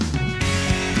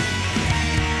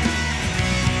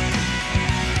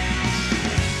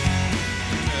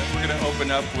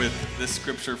open up with this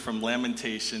scripture from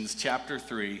Lamentations chapter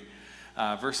 3,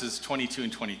 verses 22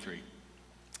 and 23.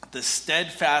 The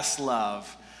steadfast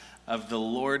love of the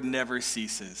Lord never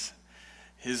ceases.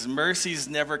 His mercies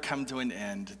never come to an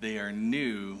end. They are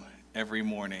new every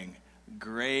morning.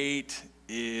 Great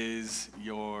is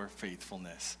your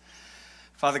faithfulness.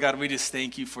 Father God, we just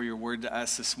thank you for your word to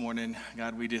us this morning.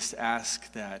 God, we just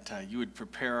ask that you would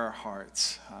prepare our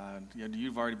hearts.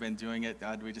 You've already been doing it.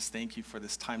 God, we just thank you for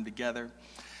this time together.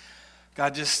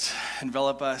 God, just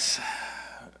envelop us,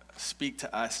 speak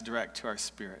to us, direct to our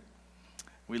spirit.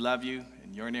 We love you.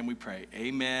 In your name we pray.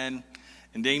 Amen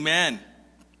and amen.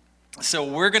 So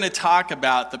we're going to talk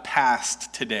about the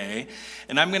past today,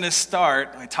 and I'm going to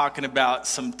start by talking about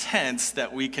some tents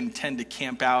that we can tend to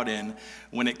camp out in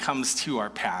when it comes to our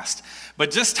past.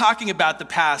 But just talking about the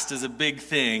past is a big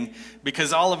thing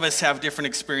because all of us have different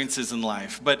experiences in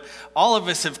life. But all of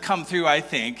us have come through, I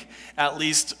think, at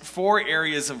least 4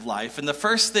 areas of life. And the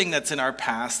first thing that's in our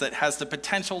past that has the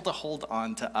potential to hold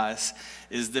on to us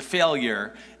is the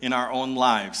failure in our own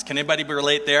lives. Can anybody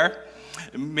relate there?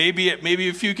 Maybe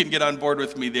a few can get on board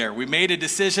with me there. We made a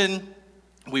decision,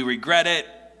 we regret it,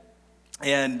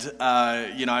 and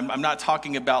I'm not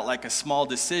talking about like a small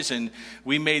decision.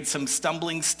 We made some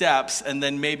stumbling steps, and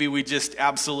then maybe we just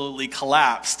absolutely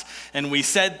collapsed. And we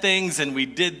said things and we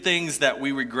did things that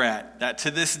we regret, that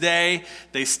to this day,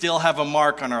 they still have a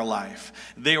mark on our life.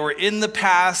 They were in the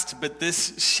past, but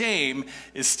this shame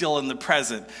is still in the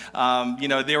present.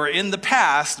 They were in the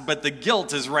past, but the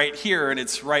guilt is right here, and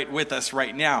it's right with us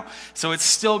right now. So it's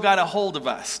still got a hold of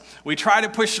us. We try to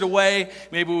push it away.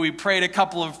 Maybe we prayed a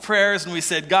couple of prayers, and we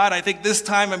said, God, I think this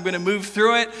time I'm going to move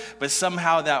through it, but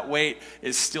somehow that weight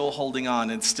is still holding on.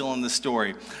 It's still in the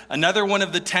story. Another one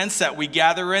of the tents that we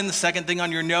gather in, the second thing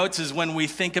on your notes is when we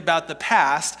think about the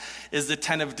past, is the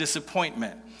tent of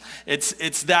disappointment.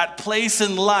 It's that place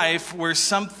in life where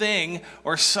something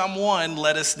or someone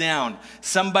let us down.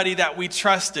 Somebody that we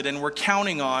trusted and were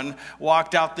counting on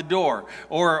walked out the door.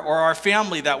 Or our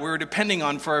family that we were depending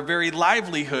on for our very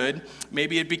livelihood,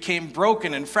 maybe it became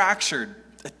broken and fractured.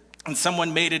 And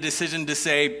someone made a decision to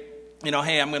say,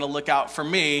 hey, I'm going to look out for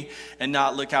me and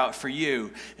not look out for you.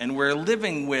 And we're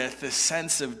living with a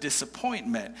sense of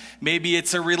disappointment. Maybe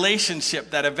it's a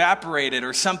relationship that evaporated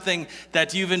or something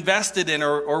that you've invested in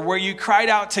or where you cried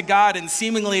out to God and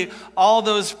seemingly all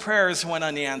those prayers went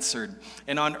unanswered.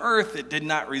 And on earth, it did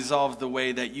not resolve the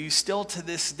way that you still to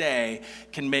this day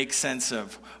can make sense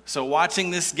of. So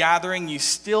watching this gathering, you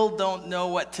still don't know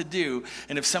what to do.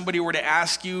 And if somebody were to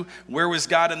ask you, where was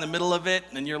God in the middle of it?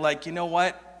 And you're like, you know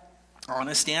what?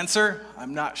 Honest answer,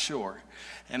 I'm not sure.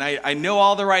 And I know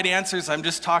all the right answers. I'm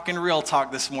just talking real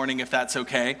talk this morning, if that's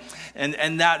okay.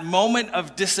 And that moment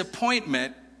of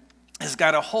disappointment has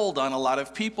got a hold on a lot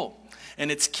of people.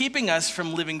 And it's keeping us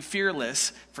from living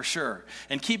fearless, for sure,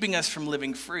 and keeping us from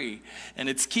living free. And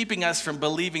it's keeping us from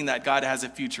believing that God has a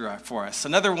future for us.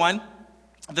 Another one,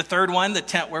 the third one, the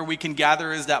tent where we can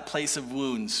gather is that place of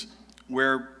wounds,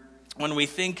 where when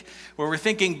we're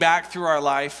thinking back through our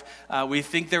life, we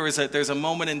think there's a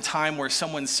moment in time where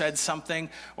someone said something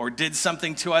or did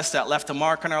something to us that left a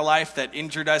mark on our life that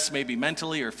injured us maybe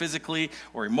mentally or physically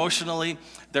or emotionally.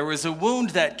 There was a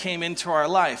wound that came into our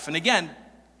life. And again,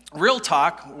 real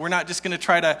talk, we're not just going to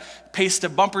try to paste a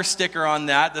bumper sticker on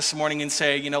that this morning and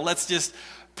say, let's just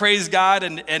praise God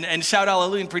and shout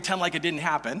hallelujah and pretend like it didn't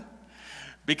happen.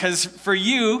 Because for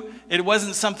you, it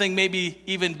wasn't something maybe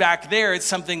even back there. It's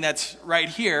something that's right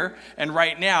here and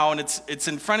right now, and it's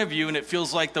in front of you, and it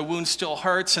feels like the wound still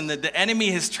hurts, and the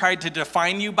enemy has tried to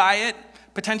define you by it,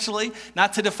 potentially.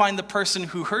 Not to define the person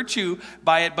who hurt you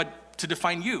by it, but to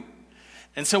define you.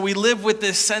 And so we live with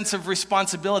this sense of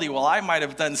responsibility. Well, I might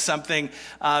have done something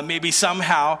maybe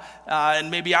somehow, and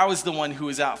maybe I was the one who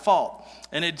was at fault.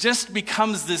 And it just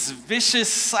becomes this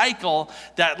vicious cycle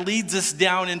that leads us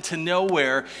down into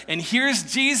nowhere. And here's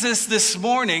Jesus this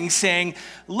morning saying,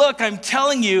 look, I'm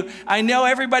telling you, I know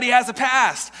everybody has a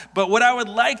past, but what I would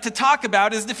like to talk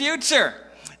about is the future.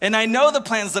 And I know the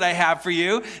plans that I have for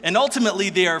you, and ultimately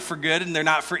they are for good and they're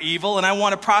not for evil. And I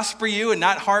want to prosper you and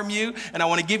not harm you, and I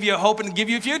want to give you a hope and give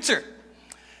you a future.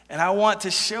 And I want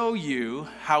to show you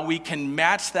how we can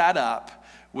match that up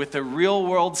with a real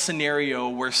world scenario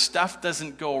where stuff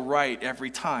doesn't go right every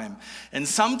time. And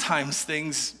sometimes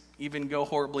things even go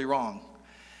horribly wrong.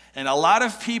 And a lot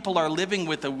of people are living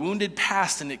with a wounded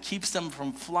past, and it keeps them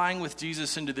from flying with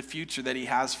Jesus into the future that he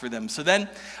has for them. So then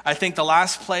I think the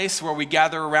last place where we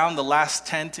gather around, the last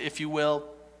tent, if you will,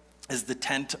 is the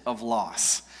tent of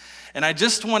loss. And I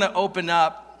just want to open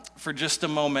up for just a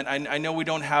moment. I know we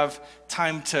don't have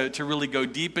time to really go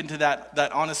deep into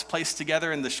that honest place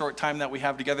together in the short time that we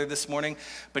have together this morning.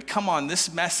 But come on,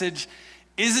 this message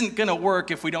isn't going to work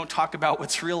if we don't talk about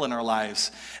what's real in our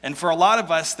lives. And for a lot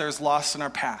of us, there's loss in our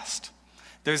past.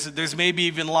 There's maybe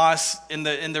even loss in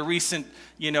the recent,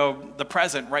 the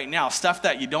present right now. Stuff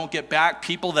that you don't get back,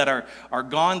 people that are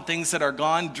gone, things that are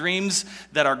gone, dreams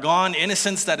that are gone,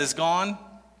 innocence that is gone.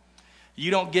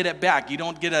 You don't get it back. You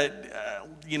don't get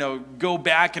go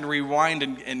back and rewind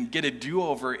and get a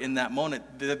do-over in that moment.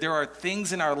 There are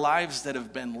things in our lives that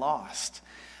have been lost.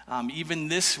 Even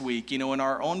this week, in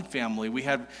our own family, we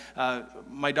had,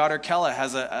 my daughter Kella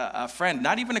has a friend,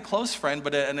 not even a close friend,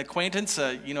 but an acquaintance,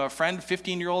 a friend,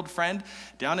 15-year-old friend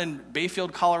down in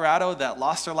Bayfield, Colorado that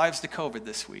lost their lives to COVID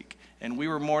this week. And we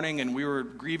were mourning and we were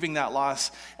grieving that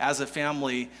loss as a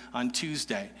family on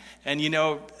Tuesday. And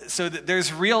so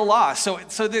there's real loss. So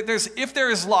if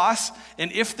there is loss,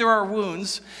 and if there are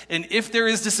wounds, and if there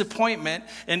is disappointment,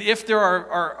 and if there are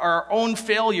our own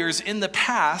failures in the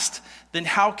past, then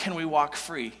how can we walk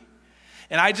free?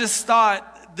 And I just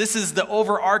thought this is the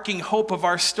overarching hope of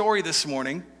our story this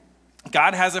morning.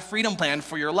 God has a freedom plan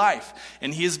for your life,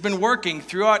 and he has been working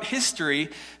throughout history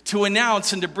to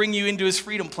announce and to bring you into his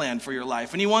freedom plan for your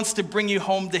life, and he wants to bring you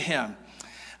home to him.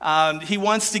 He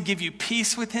wants to give you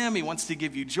peace with him. He wants to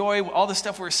give you joy, all the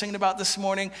stuff we were singing about this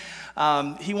morning.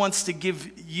 He wants to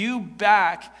give you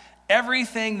back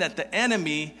everything that the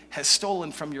enemy has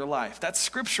stolen from your life. That's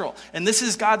scriptural, and this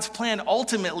is God's plan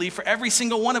ultimately for every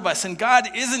single one of us, and God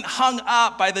isn't hung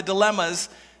up by the dilemmas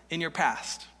in your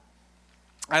past.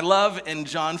 I love in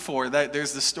John 4 that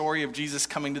there's the story of Jesus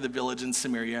coming to the village in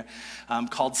Samaria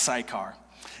called Sychar.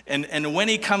 And when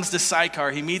he comes to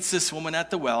Sychar, he meets this woman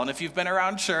at the well. And if you've been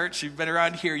around church, you've been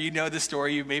around here, you know the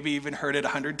story. You've maybe even heard it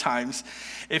 100 times.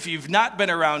 If you've not been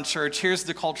around church, here's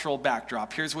the cultural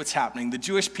backdrop. Here's what's happening. The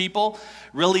Jewish people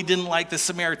really didn't like the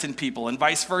Samaritan people, and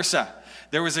vice versa.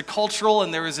 There was a cultural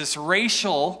and there was this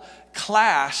racial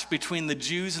clash between the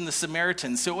Jews and the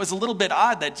Samaritans. So it was a little bit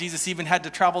odd that Jesus even had to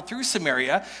travel through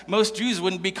Samaria. Most Jews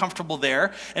wouldn't be comfortable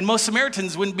there, and most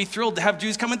Samaritans wouldn't be thrilled to have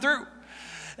Jews coming through.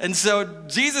 And so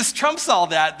Jesus trumps all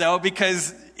that, though,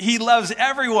 because he loves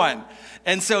everyone.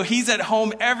 And so he's at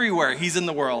home everywhere he's in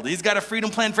the world. He's got a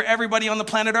freedom plan for everybody on the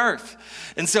planet Earth.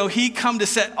 And so he come to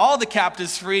set all the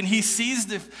captives free, and he sees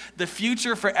the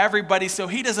future for everybody, so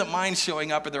he doesn't mind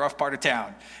showing up in the rough part of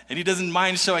town. And he doesn't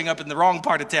mind showing up in the wrong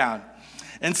part of town.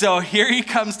 And so here he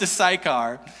comes to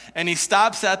Sychar, and he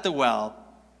stops at the well,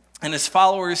 and his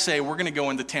followers say, we're going to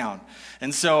go into town.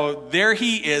 And so there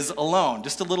he is alone,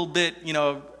 just a little bit,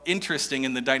 interesting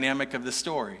in the dynamic of the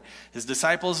story. His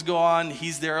disciples go on,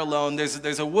 he's there alone.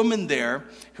 There's a woman there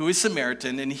who is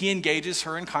Samaritan, and he engages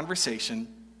her in conversation.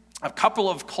 A couple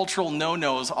of cultural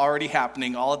no-nos already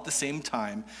happening all at the same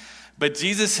time. But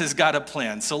Jesus has got a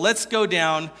plan. So let's go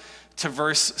down to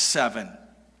verse 7.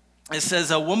 It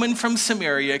says, a woman from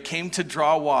Samaria came to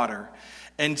draw water,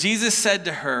 and Jesus said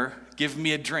to her, give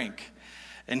me a drink.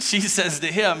 And she says to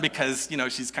him, because,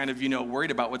 she's kind of, worried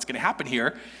about what's going to happen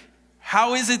here,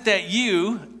 how is it that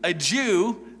you, a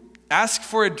Jew, ask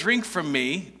for a drink from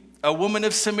me, a woman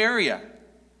of Samaria?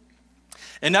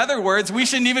 In other words, we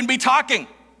shouldn't even be talking.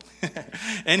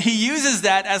 And he uses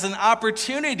that as an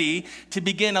opportunity to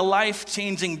begin a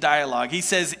life-changing dialogue. He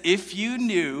says, if you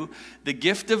knew the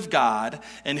gift of God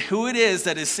and who it is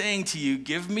that is saying to you,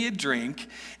 give me a drink,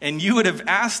 and you would have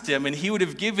asked him, and he would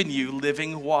have given you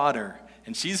living water.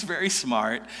 And she's very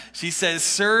smart. She says,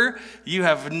 sir, you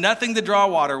have nothing to draw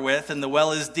water with, and the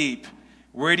well is deep.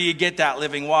 Where do you get that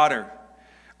living water?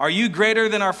 Are you greater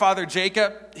than our father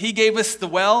Jacob? He gave us the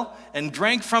well and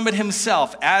drank from it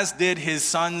himself, as did his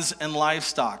sons and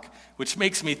livestock. Which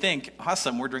makes me think,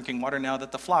 awesome, we're drinking water now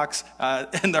that the flocks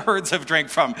and the herds have drank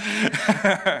from.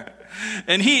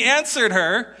 And he answered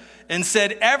her and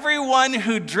said, everyone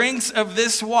who drinks of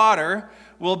this water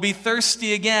will be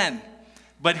thirsty again.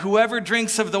 But whoever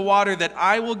drinks of the water that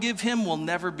I will give him will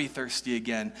never be thirsty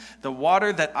again. The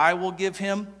water that I will give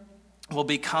him will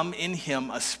become in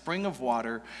him a spring of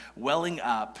water welling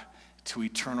up to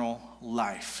eternal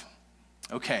life.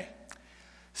 Okay,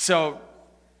 so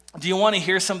do you want to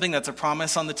hear something that's a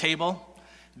promise on the table?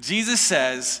 Jesus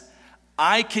says,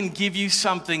 I can give you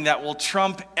something that will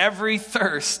trump every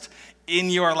thirst in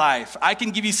your life. I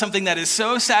can give you something that is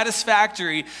so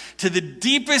satisfactory to the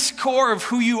deepest core of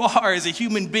who you are as a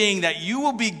human being that you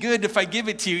will be good if I give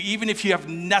it to you, even if you have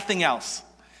nothing else.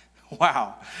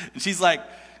 Wow. And she's like,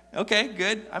 okay,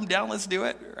 good. I'm down. Let's do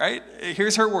it. Right?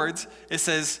 Here's her words.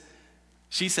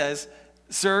 She says,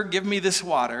 sir, give me this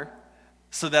water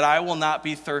so that I will not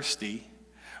be thirsty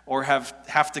or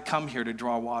have to come here to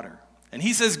draw water. And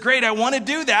he says, great, I want to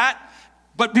do that.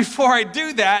 But before I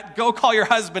do that, go call your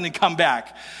husband and come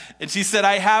back. And she said,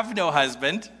 I have no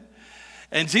husband.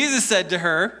 And Jesus said to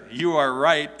her, you are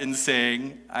right in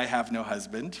saying, I have no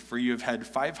husband, for you have had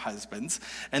 5 husbands,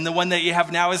 and the one that you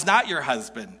have now is not your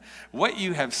husband. What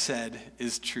you have said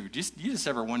is true. You just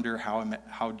ever wonder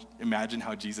imagine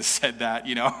how Jesus said that,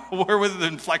 Where were the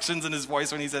inflections in his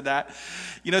voice when he said that?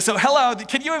 So hello,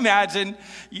 can you imagine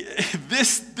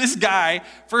this guy,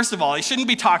 first of all, he shouldn't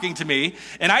be talking to me,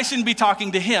 and I shouldn't be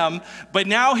talking to him, but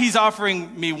now he's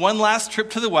offering me one last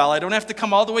trip to the well. I don't have to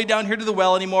come all the way down here to the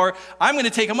well anymore. I'm going to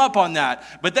take him up on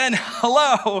that. But then,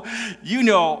 hello,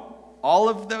 all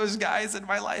of those guys in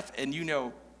my life, and you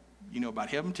know about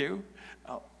him too.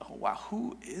 Oh, wow,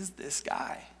 who is this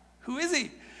guy? Who is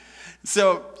he?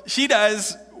 So she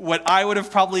does what I would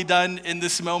have probably done in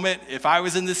this moment. If I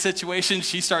was in this situation,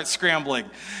 she starts scrambling.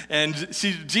 And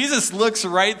Jesus looks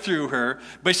right through her,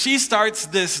 but she starts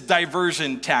this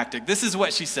diversion tactic. This is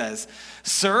what she says.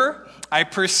 Sir, I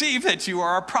perceive that you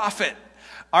are a prophet.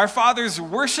 Our fathers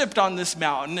worshipped on this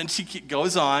mountain, and she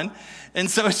goes on. And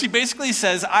so she basically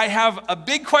says, I have a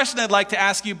big question I'd like to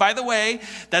ask you. By the way,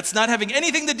 that's not having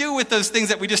anything to do with those things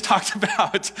that we just talked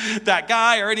about, that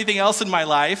guy or anything else in my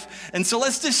life. And so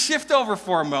let's just shift over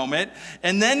for a moment.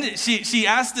 And then she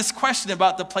asks this question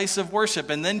about the place of worship.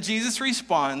 And then Jesus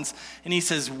responds, and he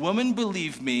says, woman,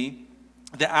 believe me,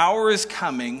 the hour is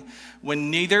coming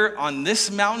when neither on this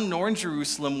mountain nor in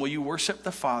Jerusalem will you worship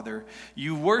the Father.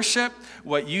 You worship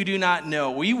what you do not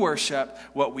know. We worship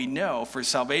what we know, for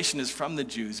salvation is from the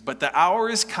Jews. But the hour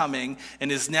is coming and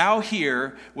is now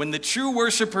here when the true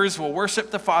worshipers will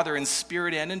worship the Father in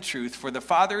spirit and in truth, for the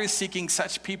Father is seeking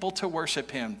such people to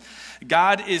worship him.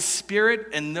 God is spirit,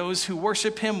 and those who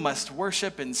worship him must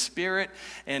worship in spirit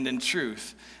and in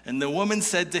truth. And the woman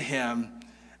said to him,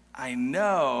 I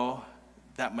know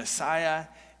that Messiah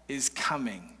is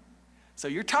coming. So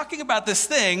you're talking about this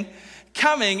thing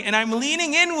coming, and I'm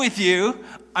leaning in with you.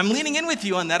 I'm leaning in with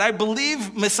you on that. I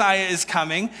believe Messiah is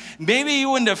coming. Maybe you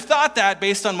wouldn't have thought that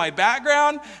based on my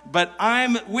background, but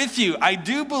I'm with you. I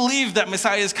do believe that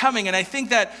Messiah is coming, and I think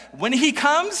that when he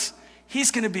comes,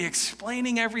 he's going to be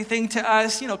explaining everything to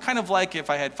us. Kind of like if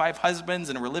I had 5 husbands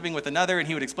and we're living with another, and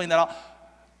he would explain that all.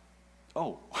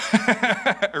 Oh,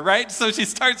 right? So she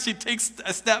takes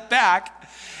a step back,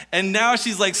 and now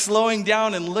she's like slowing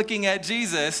down and looking at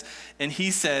Jesus, and he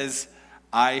says,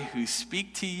 I who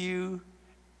speak to you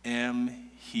am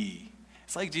he.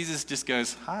 It's like Jesus just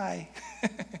goes, hi,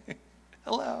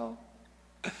 hello.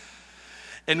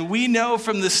 And we know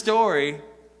from the story,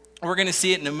 we're going to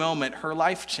see it in a moment, her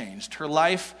life changed. Her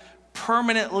life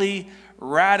permanently,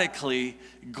 radically,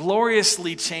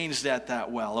 gloriously changed at that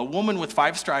well. A woman with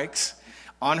 5 strikes,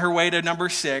 on her way to number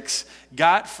 6,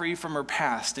 got free from her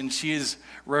past, and she is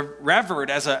revered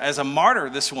as a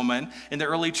martyr, this woman, in the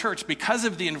early church because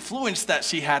of the influence that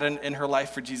she had in her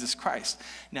life for Jesus Christ.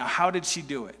 Now, how did she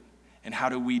do it, and how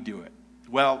do we do it?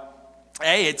 Well,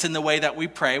 it's in the way that we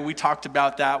pray. We talked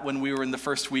about that when we were in the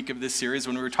first week of this series,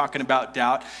 when we were talking about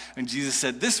doubt. And Jesus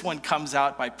said, this one comes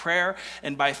out by prayer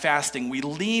and by fasting. We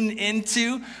lean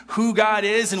into who God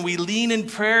is, and we lean in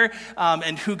prayer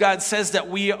and who God says that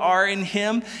we are in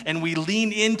him. And we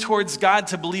lean in towards God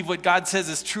to believe what God says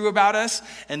is true about us.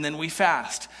 And then we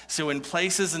fast. So in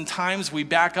places and times, we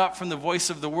back up from the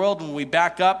voice of the world, and we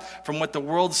back up from what the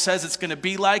world says it's going to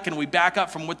be like, and we back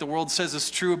up from what the world says is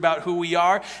true about who we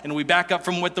are, and we back up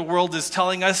from what the world is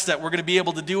telling us that we're going to be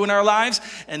able to do in our lives.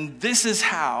 And this is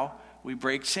how we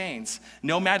break chains.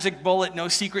 No magic bullet, no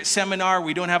secret seminar.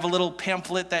 We don't have a little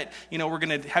pamphlet that, we're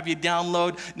going to have you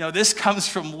download. No, this comes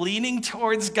from leaning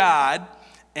towards God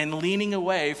and leaning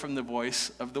away from the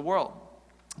voice of the world.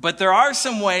 But there are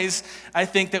some ways, I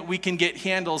think, that we can get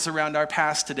handles around our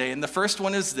past today. And the first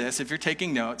one is this, if you're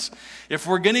taking notes. If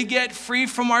we're going to get free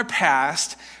from our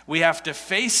past, we have to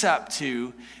face up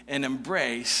to and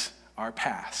embrace our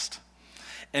past.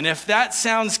 And if that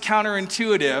sounds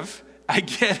counterintuitive, I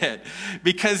get it.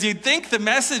 Because you'd think the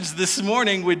message this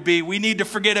morning would be, we need to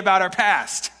forget about our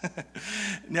past.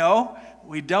 No,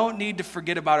 we don't need to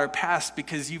forget about our past,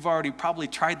 because you've already probably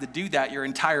tried to do that your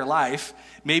entire life,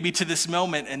 maybe to this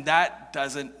moment, and that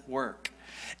doesn't work.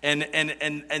 And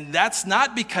that's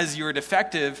not because you're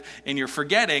defective and you're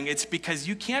forgetting. It's because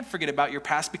you can't forget about your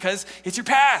past, because it's your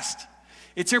past.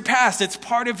 It's your past. It's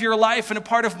part of your life and a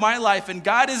part of my life. And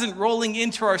God isn't rolling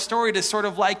into our story to sort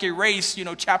of like erase,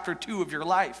 chapter 2 of your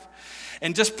life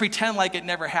and just pretend like it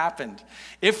never happened.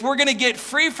 If we're going to get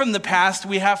free from the past,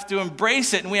 we have to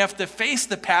embrace it and we have to face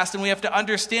the past and we have to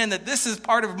understand that this is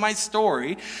part of my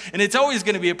story and it's always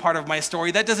going to be a part of my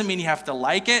story. That doesn't mean you have to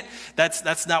like it.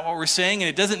 That's not what we're saying. And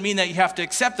it doesn't mean that you have to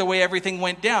accept the way everything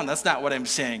went down. That's not what I'm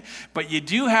saying. But you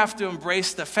do have to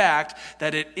embrace the fact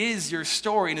that it is your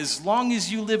story. And as long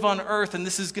as you live on earth, and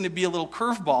this is going to be a little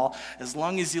curveball, as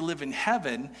long as you live in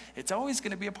heaven, it's always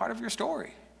going to be a part of your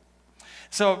story.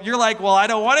 So you're like, well, I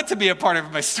don't want it to be a part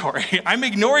of my story. I'm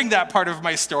ignoring that part of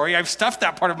my story. I've stuffed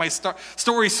that part of my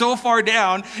story so far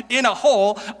down in a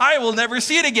hole, I will never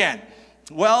see it again.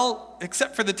 Well,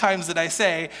 except for the times that I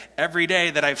say every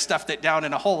day that I've stuffed it down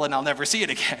in a hole and I'll never see it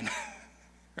again,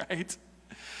 right?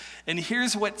 And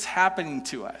here's what's happening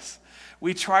to us.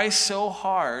 We try so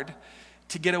hard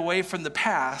to get away from the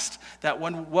past that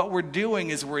what we're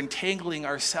doing is we're entangling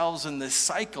ourselves in this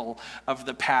cycle of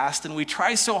the past, and we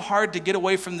try so hard to get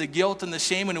away from the guilt and the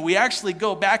shame, and we actually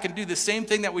go back and do the same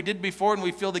thing that we did before and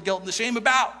we feel the guilt and the shame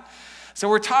about. So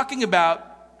we're talking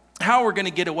about how we're going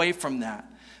to get away from that.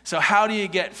 So how do you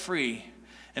get free?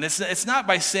 And it's not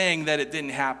by saying that it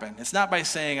didn't happen. It's not by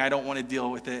saying I don't want to deal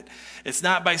with it. It's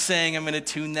not by saying I'm going to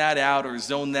tune that out or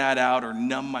zone that out or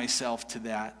numb myself to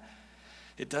that.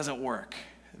 It doesn't work.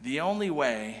 The only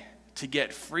way to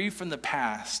get free from the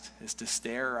past is to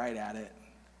stare right at it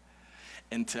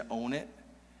and to own it.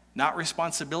 Not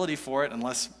responsibility for it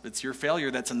unless it's your failure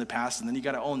that's in the past, and then you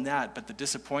got to own that. But the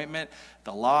disappointment,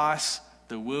 the loss,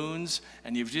 the wounds,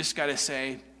 and you've just got to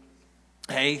say,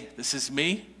 hey, this is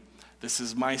me. This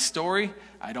is my story.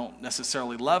 I don't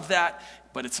necessarily love that,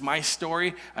 but it's my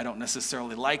story. I don't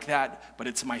necessarily like that, but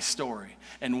it's my story.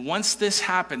 And once this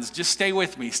happens, just stay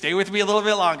with me a little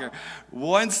bit longer.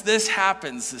 Once this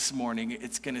happens this morning,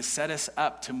 it's going to set us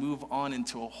up to move on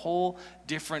into a whole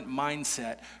different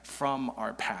mindset from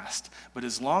our past. But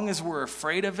as long as we're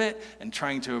afraid of it and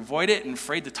trying to avoid it and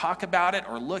afraid to talk about it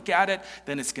or look at it,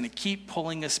 then it's going to keep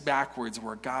pulling us backwards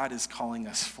where God is calling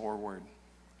us forward.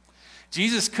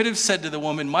 Jesus could have said to the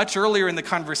woman much earlier in the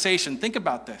conversation, think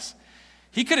about this.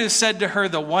 He could have said to her,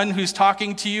 the one who's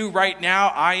talking to you right now,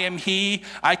 I am he,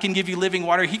 I can give you living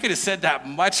water. He could have said that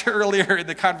much earlier in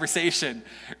the conversation,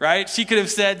 right? She could have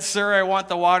said, sir, I want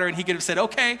the water. And he could have said,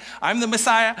 okay, I'm the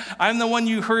Messiah. I'm the one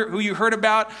who you heard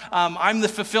about. I'm the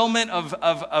fulfillment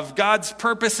of God's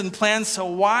purpose and plan. So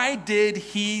why did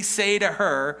he say to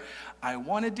her, I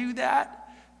want to do that,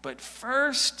 but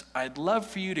first, I'd love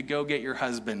for you to go get your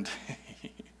husband.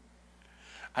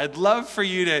 I'd love for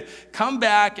you to come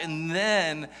back and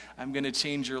then I'm going to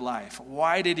change your life.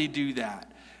 Why did he do that?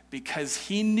 Because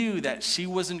he knew that she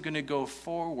wasn't going to go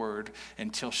forward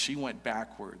until she went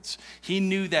backwards. He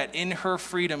knew that in her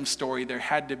freedom story, there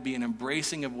had to be an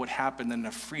embracing of what happened and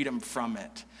a freedom from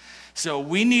it. So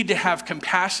we need to have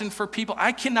compassion for people.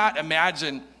 I cannot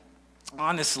imagine,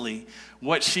 honestly,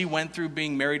 what she went through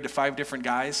being married to 5 different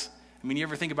guys. I mean, you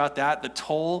ever think about that? The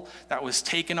toll that was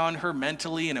taken on her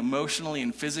mentally and emotionally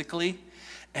and physically.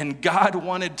 And God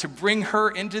wanted to bring her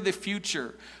into the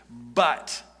future,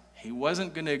 but he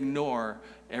wasn't going to ignore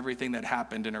everything that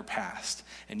happened in her past.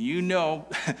 And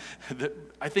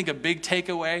I think a big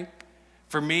takeaway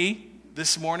for me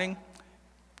this morning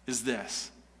is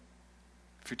this.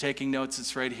 If you're taking notes,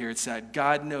 it's right here. It's that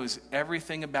God knows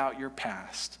everything about your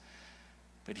past,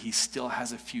 but he still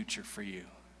has a future for you.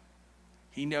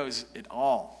 He knows it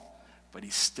all, but he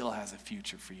still has a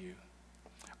future for you.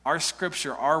 Our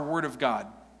scripture, our word of God,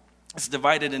 is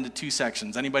divided into 2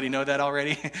 sections. Anybody know that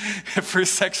already? The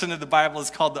first section of the Bible is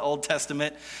called the Old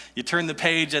Testament. You turn the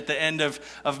page at the end of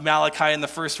Malachi, and the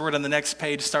first word on the next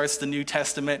page starts the New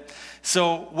Testament.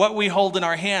 So what we hold in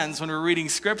our hands when we're reading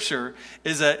scripture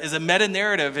is a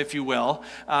meta-narrative, if you will,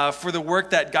 for the work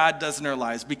that God does in our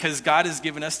lives, because God has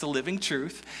given us the living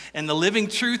truth, and the living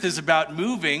truth is about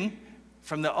moving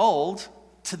from the old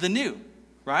to the new,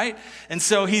 right? And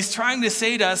so he's trying to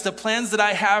say to us, the plans that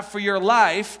I have for your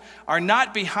life are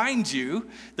not behind you.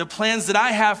 The plans that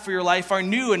I have for your life are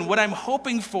new. And what I'm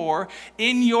hoping for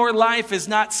in your life is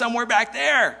not somewhere back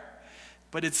there,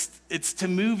 but it's to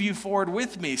move you forward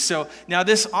with me. So now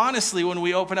this, honestly, when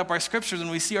we open up our scriptures, when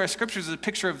we see our scriptures, is a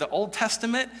picture of the Old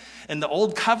Testament and the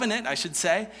Old Covenant, I should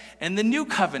say, and the New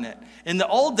Covenant. In the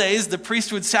old days, the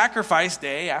priest would sacrifice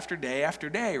day after day after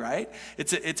day, right?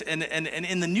 And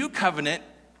in the New Covenant,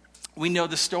 We know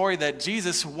the story that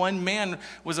Jesus, one man,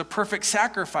 was a perfect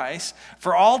sacrifice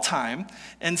for all time,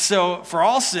 and so for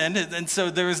all sin, and so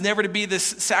there was never to be this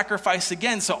sacrifice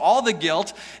again. So all the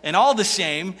guilt and all the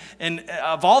shame and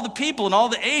of all the people and all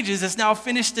the ages is now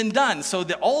finished and done. So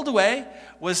the old way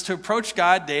was to approach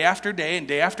God day after day and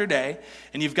day after day,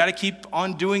 and you've got to keep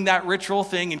on doing that ritual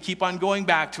thing and keep on going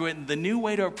back to it. And the new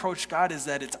way to approach God is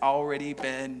that it's already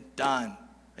been done.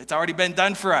 It's already been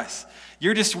done for us.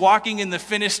 You're just walking in the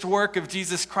finished work of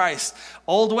Jesus Christ.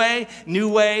 Old way,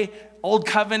 Old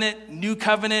Covenant, New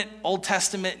Covenant, Old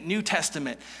Testament, New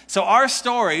Testament. So our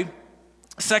story,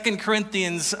 2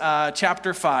 Corinthians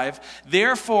chapter 5,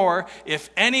 therefore, if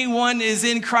anyone is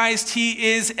in Christ,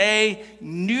 he is a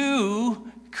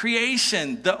new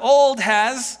creation. The old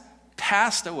has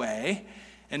passed away,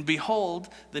 and behold,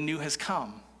 the new has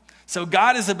come. So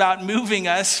God is about moving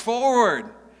us forward.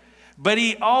 But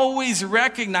he always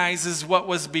recognizes what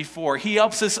was before. He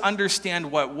helps us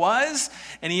understand what was,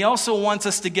 and he also wants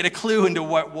us to get a clue into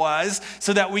what was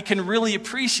so that we can really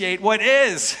appreciate what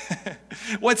is,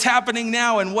 what's happening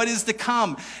now and what is to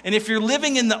come. And if you're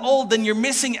living in the old, then you're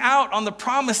missing out on the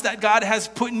promise that God has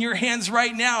put in your hands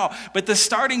right now. But the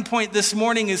starting point this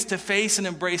morning is to face and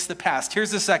embrace the past.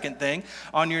 Here's the second thing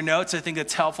on your notes I think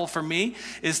that's helpful for me,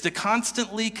 is to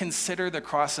constantly consider the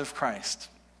cross of Christ.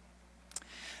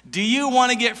 Do you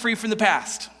want to get free from the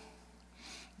past?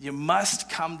 You must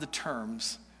come to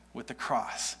terms with the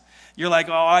cross. You're like,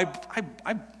 oh,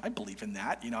 I believe in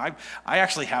that. You know, I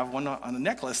actually have one on a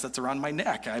necklace that's around my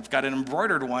neck. I've got an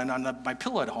embroidered one on my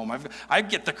pillow at home. I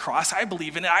get the cross. I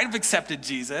believe in it. I've accepted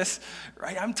Jesus.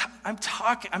 Right? I'm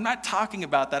not talking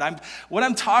about that. What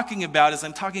I'm talking about is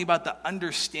I'm talking about the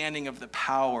understanding of the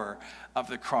power of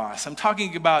the cross. I'm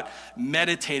talking about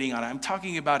meditating on it. I'm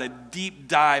talking about a deep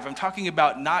dive. I'm talking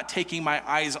about not taking my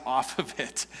eyes off of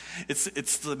it.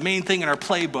 It's the main thing in our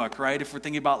playbook, right? If we're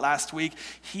thinking about last week,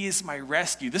 he is my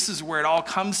rescue. This is where it all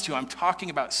comes to. I'm talking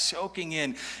about soaking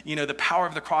in, the power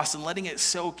of the cross and letting it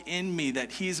soak in me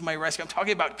that he's my rescue. I'm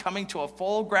talking about coming to a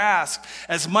full grasp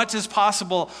as much as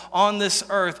possible on this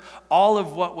earth, all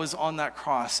of what was on that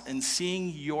cross and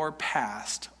seeing your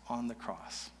past on the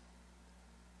cross.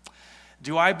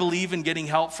 Do I believe in getting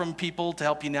help from people to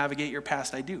help you navigate your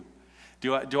past? I do.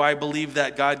 Do I believe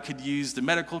that God could use the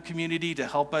medical community to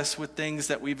help us with things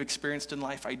that we've experienced in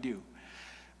life? I do.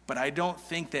 But I don't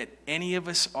think that any of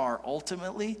us are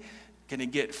ultimately going to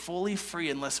get fully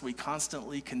free unless we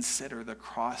constantly consider the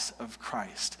cross of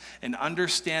Christ and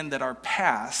understand that our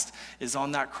past is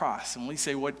on that cross. And we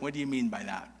say, what do you mean by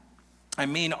that? I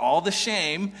mean all the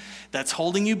shame that's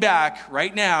holding you back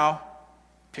right now,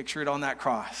 picture it on that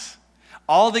cross.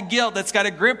 All the guilt that's got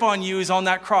a grip on you is on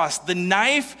that cross. The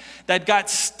knife that got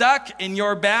stuck in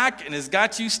your back and has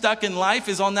got you stuck in life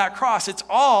is on that cross. It's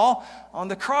all on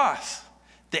the cross.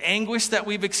 The anguish that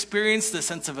we've experienced, the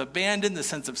sense of abandon, the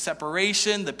sense of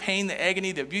separation, the pain, the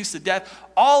agony, the abuse, the death,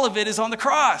 all of it is on the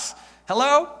cross.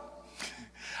 Hello?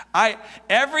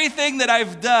 Everything that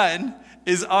I've done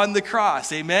is on the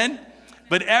cross. Amen?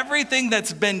 But everything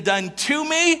that's been done to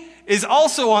me is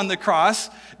also on the cross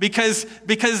because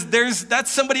that's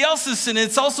somebody else's sin.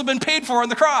 It's also been paid for on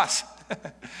the cross.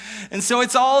 And so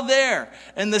it's all there.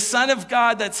 And the Son of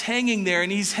God that's hanging there,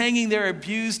 and he's hanging there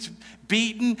abused,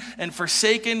 beaten, and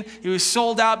forsaken. He was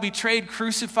sold out, betrayed,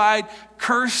 crucified,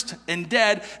 cursed, and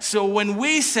dead. So when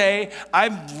we say,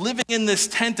 I'm living in this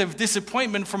tent of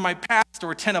disappointment from my past,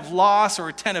 or a tent of loss, or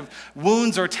a tent of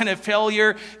wounds, or a tent of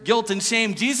failure, guilt and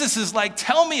shame, Jesus is like,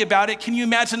 tell me about it. Can you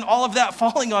imagine all of that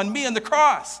falling on me on the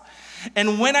cross?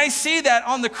 And when I see that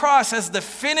on the cross as the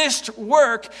finished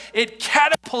work, it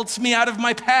catapults me out of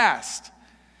my past.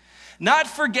 Not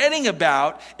forgetting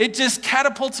about, it just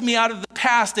catapults me out of the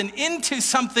past and into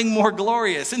something more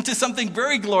glorious, into something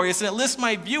very glorious. And it lifts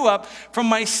my view up from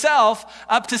myself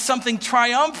up to something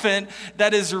triumphant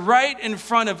that is right in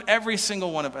front of every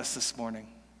single one of us this morning.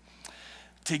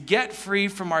 To get free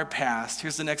from our past,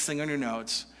 here's the next thing on your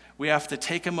notes. We have to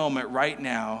take a moment right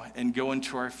now and go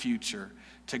into our future,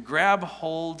 to grab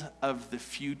hold of the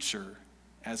future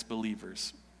as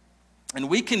believers. And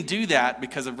we can do that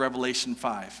because of Revelation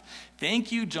 5.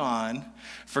 Thank you, John,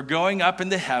 for going up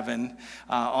into heaven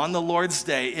on the Lord's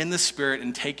day in the Spirit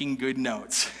and taking good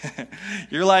notes.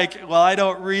 You're like, well, I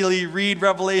don't really read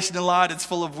Revelation a lot. It's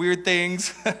full of weird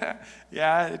things.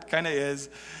 Yeah, it kind of is.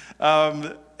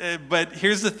 But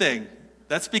here's the thing.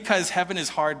 That's because heaven is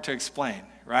hard to explain,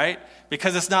 right?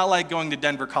 Because it's not like going to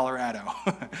Denver, Colorado.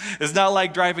 It's not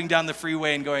like driving down the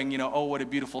freeway and going, oh, what a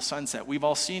beautiful sunset. We've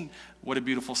all seen what a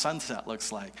beautiful sunset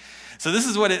looks like. So this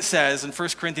is what it says in 1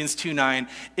 Corinthians 2:9.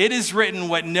 It is written,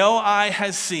 what no eye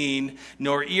has seen,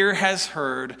 nor ear has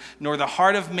heard, nor the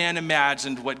heart of man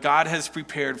imagined, what God has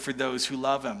prepared for those who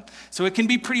love him. So it can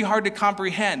be pretty hard to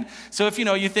comprehend. So if,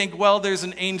 you think, well, there's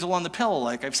an angel on the pillow,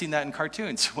 like I've seen that in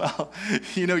cartoons. Well,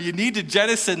 you need to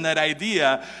jettison that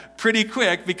idea pretty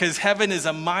quick, because heaven is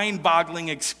a mind-boggling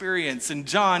experience. And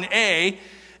John A.,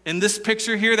 in this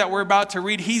picture here that we're about to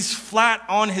read, he's flat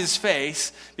on his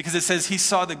face because it says he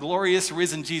saw the glorious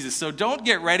risen Jesus. So don't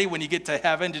get ready when you get to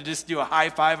heaven to just do a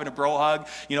high five and a bro hug.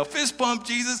 Fist bump,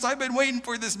 Jesus, I've been waiting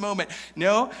for this moment.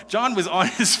 No, John was on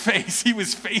his face. He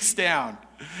was face down.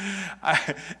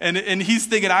 And he's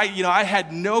thinking, I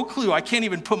had no clue. I can't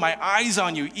even put my eyes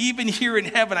on you. Even here in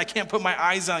heaven, I can't put my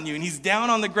eyes on you. And he's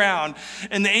down on the ground.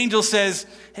 And the angel says,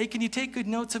 hey, can you take good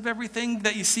notes of everything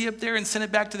that you see up there and send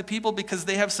it back to the people? Because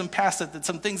they have some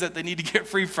some things that they need to get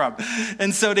free from.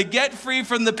 And so to get free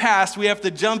from the past, we have to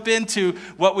jump into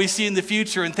what we see in the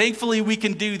future. And thankfully, we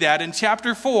can do that. In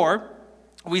chapter 4,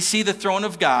 we see the throne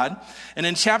of God. And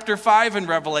in chapter 5 in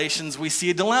Revelations, we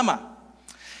see a dilemma.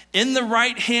 In the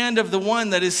right hand of the one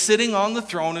that is sitting on the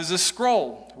throne is a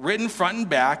scroll, written front and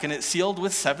back, and it's sealed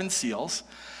with 7 seals.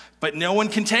 But no one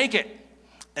can take it,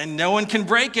 and no one can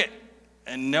break it,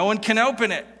 and no one can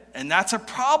open it. And that's a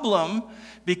problem,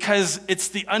 because it's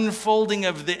the unfolding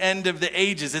of the end of the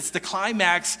ages. It's the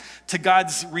climax to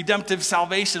God's redemptive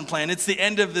salvation plan. It's the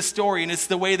end of the story, and it's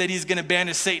the way that he's going to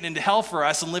banish Satan into hell for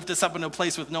us and lift us up into a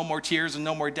place with no more tears and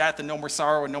no more death and no more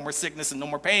sorrow and no more sickness and no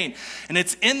more pain. And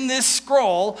it's in this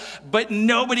scroll, but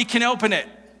nobody can open it.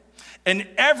 And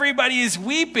everybody is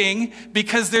weeping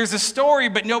because there's a story,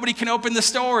 but nobody can open the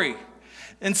story.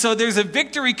 And so there's a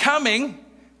victory coming,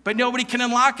 but nobody can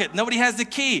unlock it. Nobody has the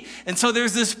key. And so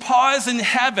there's this pause in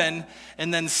heaven,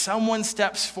 and then someone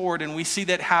steps forward, and we see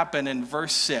that happen in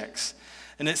verse 6.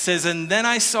 And it says, and then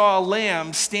I saw a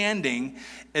lamb standing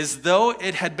as though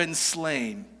it had been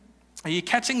slain. Are you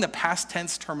catching the past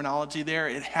tense terminology there?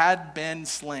 It had been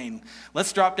slain.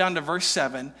 Let's drop down to verse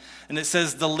 7. And it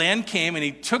says, the Lamb came, and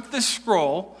he took the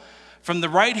scroll from the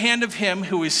right hand of him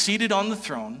who is seated on the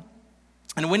throne.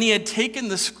 And when he had taken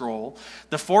the scroll,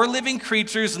 the 4 living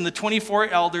creatures and the 24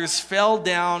 elders fell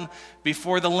down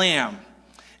before the Lamb.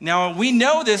 Now, we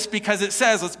know this because it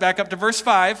says, let's back up to verse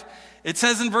 5. It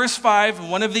says in verse 5,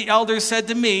 and one of the elders said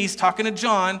to me, he's talking to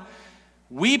John,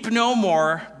 weep no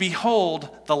more. Behold,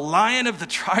 the Lion of the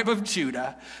tribe of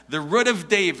Judah, the Root of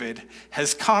David,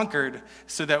 has conquered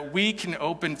so that he can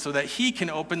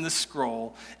open the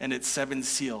scroll and its 7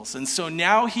 seals. And so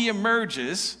now he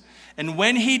emerges. And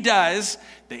when he does,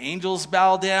 the angels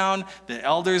bow down, the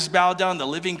elders bow down, the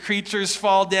living creatures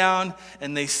fall down.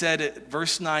 And they said at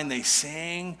verse 9, they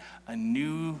sang a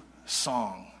new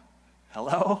song.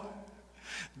 Hello?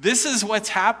 This is what's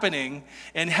happening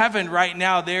in heaven right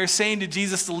now. They're saying to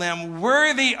Jesus the Lamb,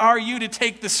 worthy are you to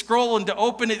take the scroll and to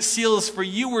open its seals, for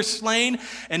you were slain,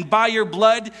 and by your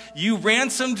blood you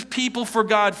ransomed people for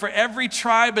God, for every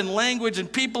tribe and language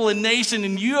and people and nation,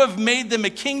 and you have made them a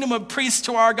kingdom of priests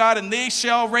to our God, and they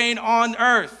shall reign on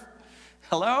earth.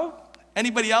 Hello?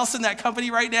 Anybody else in that company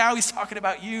right now? He's talking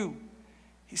about you.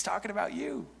 He's talking about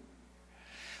you.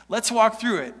 Let's walk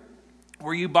through it.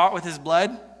 Were you bought with his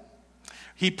blood?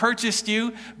 He purchased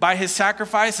you by his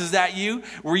sacrifice. Is that you?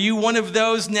 Were you one of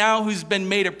those now who's been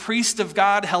made a priest of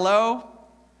God? Hello?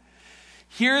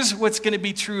 Here's what's going to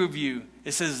be true of you.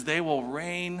 It says they will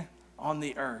reign on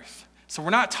the earth. So we're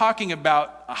not talking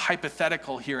about a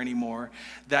hypothetical here anymore,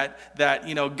 that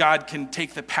God can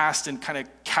take the past and kind of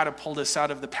catapult us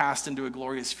out of the past into a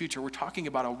glorious future. We're talking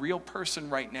about a real person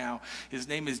right now. His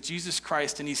name is Jesus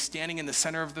Christ, and he's standing in the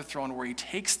center of the throne where he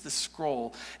takes the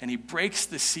scroll and he breaks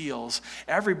the seals.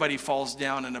 Everybody falls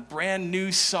down, and a brand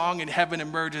new song in heaven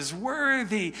emerges.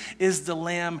 Worthy is the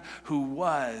Lamb who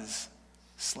was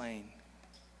slain.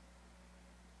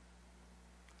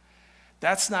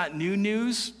 That's not new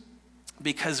news.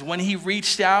 Because when he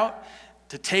reached out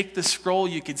to take the scroll,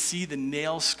 you could see the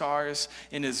nail scars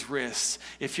in his wrists.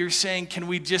 If you're saying, can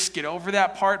we just get over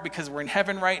that part because we're in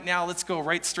heaven right now, let's go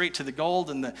right straight to the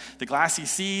gold and the glassy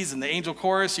seas and the angel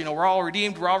chorus. We're all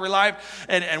redeemed, we're all revived,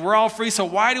 and we're all free. So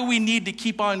why do we need to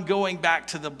keep on going back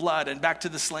to the blood and back to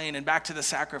the slain and back to the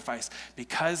sacrifice?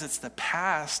 Because it's the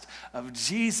past of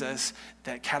Jesus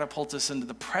that catapults us into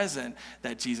the present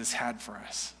that Jesus had for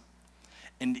us.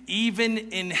 And even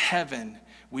in heaven,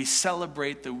 We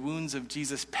celebrate the wounds of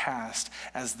Jesus' past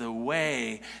as the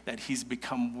way that he's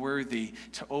become worthy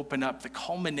to open up the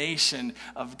culmination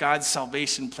of God's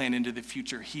salvation plan into the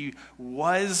future. He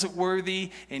was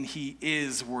worthy and he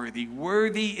is worthy.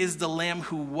 Worthy is the Lamb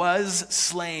who was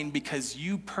slain because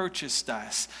you purchased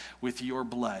us with your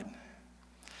blood.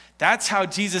 That's how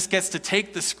Jesus gets to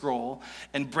take the scroll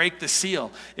and break the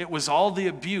seal. It was all the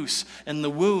abuse and the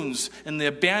wounds and the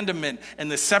abandonment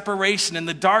and the separation and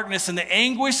the darkness and the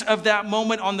anguish of that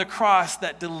moment on the cross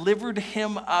that delivered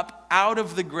him up out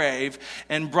of the grave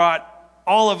and brought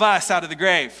all of us out of the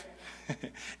grave.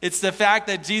 It's the fact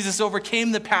that Jesus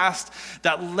overcame the past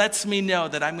that lets me know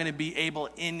that I'm going to be able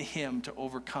in him to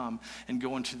overcome and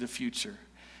go into the future.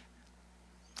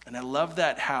 And I love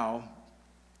that how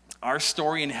our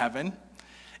story in heaven,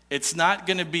 it's not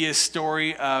going to be a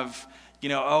story of,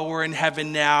 oh, we're in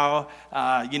heaven now.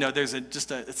 There's it's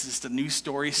just a new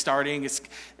story starting.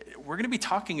 We're going to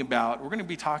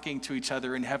be talking to each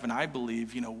other in heaven, I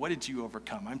believe. What did you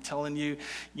overcome? I'm telling you,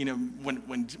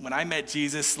 when I met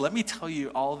Jesus, let me tell you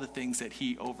all the things that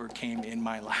he overcame in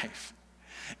my life.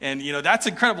 And, that's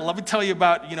incredible. Let me tell you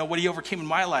about, what he overcame in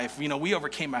my life. We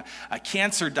overcame a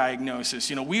cancer diagnosis.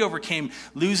 We overcame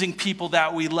losing people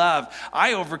that we love.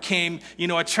 I overcame,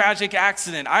 a tragic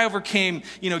accident. I overcame,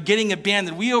 getting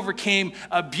abandoned. We overcame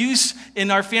abuse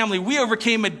in our family. We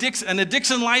overcame an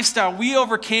addiction lifestyle. We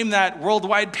overcame that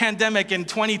worldwide pandemic in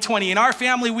 2020. In our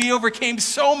family, we overcame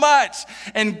so much.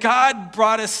 And God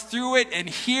brought us through it. And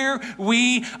here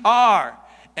we are.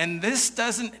 And this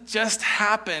doesn't just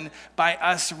happen by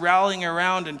us rallying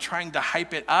around and trying to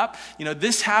hype it up.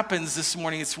 This happens this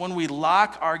morning. It's when we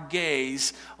lock our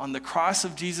gaze on the cross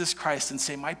of Jesus Christ and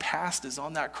say, my past is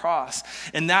on that cross.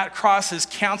 And that cross has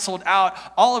canceled out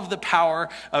all of the power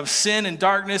of sin and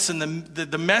darkness. And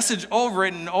the message over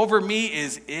it and over me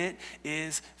is, it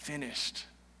is finished.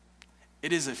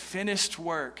 It is a finished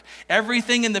work.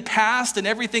 Everything in the past and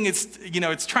everything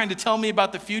it's trying to tell me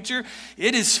about the future,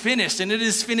 it is finished, and it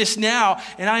is finished now.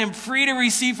 And I am free to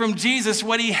receive from Jesus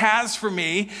what he has for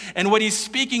me and what he's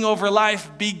speaking over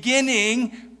life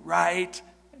beginning right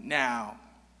now.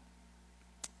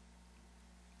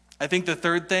 I think the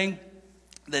third thing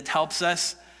that helps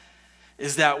us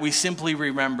is that we simply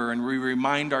remember and we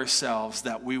remind ourselves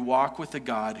that we walk with a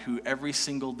God who every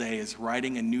single day is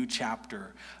writing a new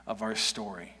chapter of our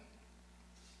story.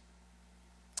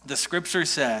 The scripture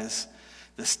says,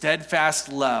 the steadfast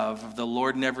love of the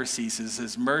Lord never ceases.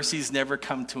 His mercies never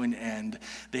come to an end.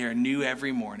 They are new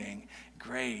every morning.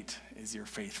 Great is your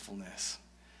faithfulness.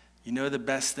 You know the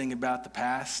best thing about the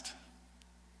past?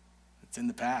 It's in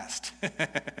the past.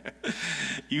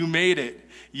 You made it.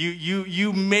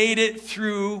 You made it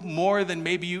through more than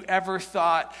maybe you ever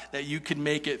thought that you could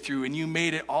make it through. And you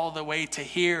made it all the way to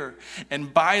here.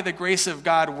 And by the grace of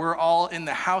God, we're all in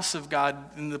the house of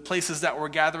God, in the places that we're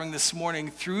gathering this morning,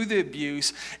 through the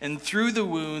abuse and through the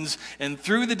wounds and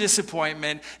through the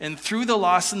disappointment and through the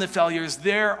loss and the failures.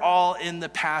 They're all in the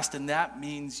past, and that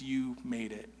means you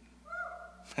made it.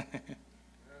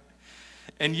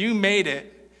 And you made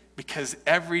it because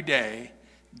every day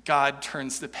God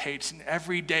turns the page, and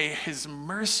every day his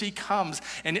mercy comes,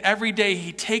 and every day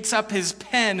he takes up his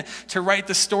pen to write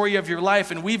the story of your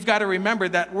life. And we've got to remember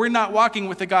that we're not walking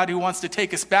with a God who wants to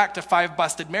take us back to 5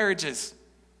 busted marriages.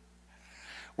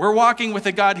 We're walking with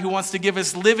a God who wants to give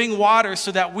us living water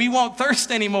so that we won't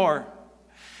thirst anymore.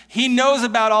 He knows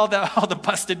about all the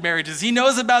busted marriages. He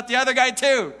knows about the other guy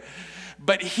too.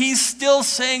 But he's still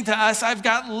saying to us, I've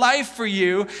got life for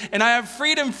you, and I have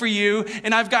freedom for you,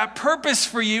 and I've got purpose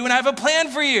for you, and I have a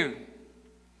plan for you.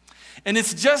 And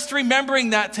it's just remembering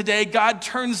that today, God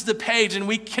turns the page.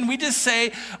 And can we just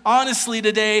say, honestly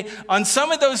today, on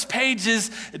some of those pages,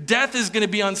 death is going to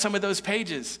be on some of those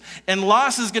pages. And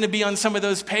loss is going to be on some of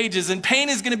those pages. And pain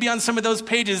is going to be on some of those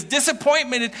pages.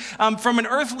 Disappointment from an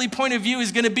earthly point of view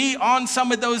is going to be on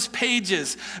some of those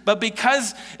pages. But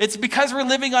because we're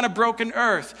living on a broken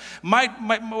earth.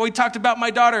 We talked about my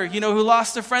daughter, who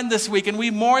lost a friend this week. And we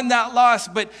mourn that loss.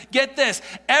 But get this,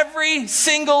 every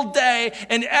single day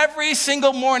and every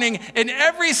single morning and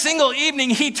every single evening,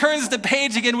 he turns the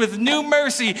page again with new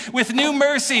mercy, with new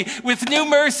mercy, with new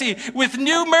mercy, with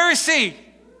new mercy.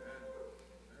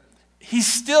 He's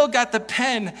still got the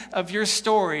pen of your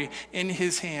story in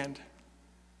his hand.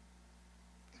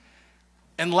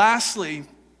 And lastly,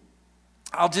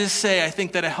 I'll just say, I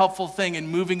think that a helpful thing in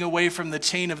moving away from the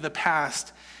chain of the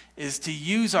past is to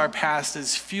use our past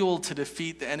as fuel to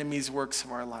defeat the enemy's works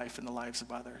of our life and the lives of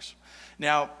others.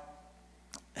 Now,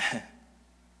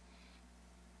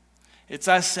 It's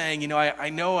us saying, I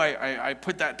know I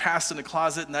put that past in the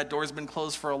closet and that door's been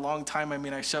closed for a long time. I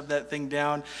mean, I shoved that thing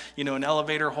down, an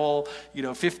elevator hole,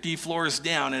 50 floors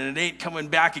down, and it ain't coming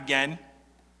back again.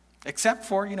 Except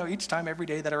for, each time, every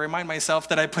day that I remind myself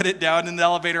that I put it down in the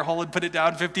elevator hole and put it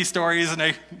down 50 stories and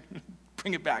I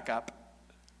bring it back up.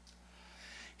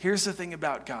 Here's the thing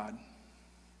about God.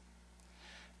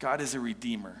 God is a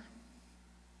redeemer.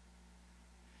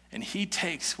 And he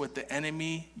takes what the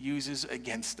enemy uses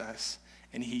against us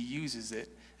and he uses it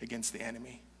against the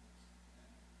enemy.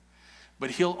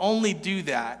 But he'll only do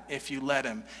that if you let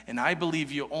him. And I believe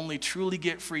you'll only truly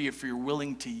get free if you're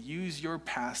willing to use your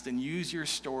past and use your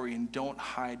story and don't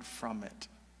hide from it.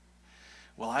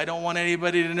 Well, I don't want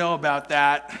anybody to know about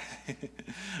that.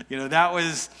 That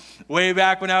was way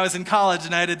back when I was in college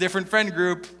and I had a different friend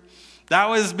group. That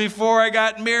was before I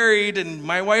got married, and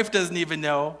my wife doesn't even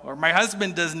know, or my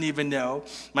husband doesn't even know.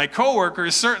 My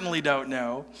coworkers certainly don't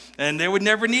know, and they would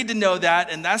never need to know that,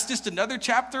 and that's just another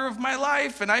chapter of my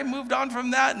life, and I moved on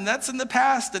from that, and that's in the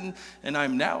past, and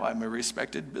I'm a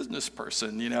respected business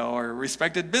person, or a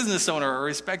respected business owner, or a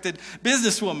respected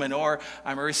businesswoman, or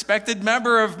I'm a respected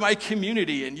member of my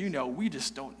community, and we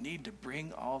just don't need to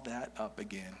bring all that up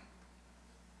again.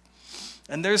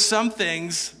 And there's some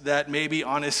things that maybe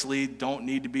honestly don't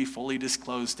need to be fully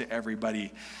disclosed to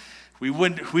everybody.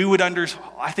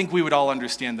 I think we would all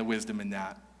understand the wisdom in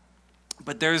that.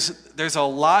 But there's a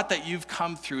lot that you've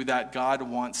come through that God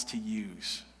wants to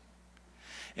use.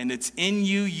 And it's in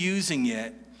you using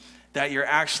it that you're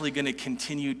actually going to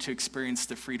continue to experience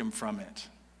the freedom from it.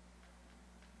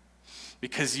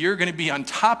 Because you're going to be on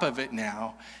top of it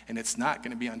now, and it's not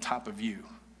going to be on top of you.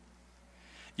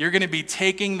 You're going to be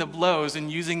taking the blows and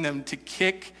using them to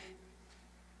kick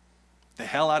the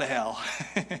hell out of hell,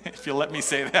 if you'll let me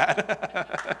say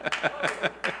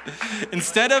that.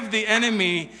 Instead of the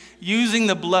enemy using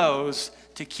the blows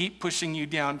to keep pushing you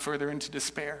down further into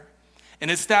despair. And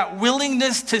it's that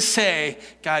willingness to say,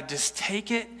 God, just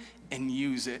take it and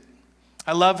use it.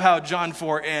 I love how John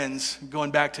 4 ends, going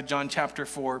back to John chapter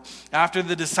 4. After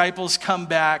the disciples come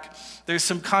back, there's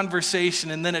some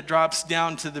conversation, and then it drops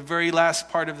down to the very last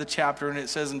part of the chapter, and it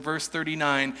says in verse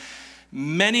 39,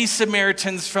 many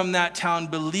Samaritans from that town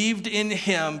believed in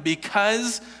him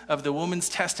because of the woman's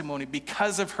testimony,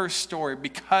 because of her story,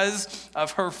 because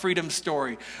of her freedom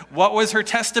story. What was her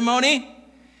testimony?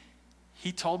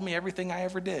 He told me everything I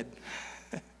ever did.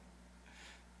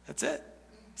 That's it.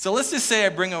 So let's just say I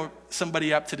bring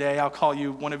somebody up today. I'll call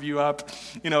one of you up,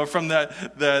 from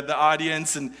the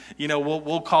audience, and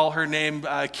we'll call her name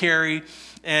Carrie,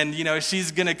 and she's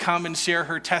gonna come and share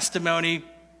her testimony.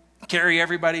 Carrie,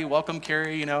 everybody, welcome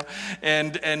Carrie.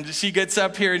 And she gets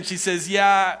up here and she says,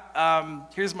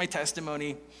 here's my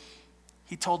testimony.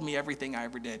 He told me everything I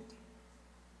ever did.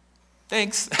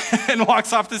 Thanks, and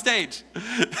walks off the stage.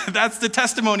 That's the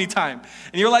testimony time.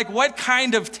 And you're like, what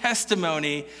kind of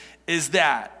testimony is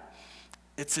that?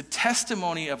 It's a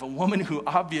testimony of a woman who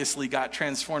obviously got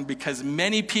transformed because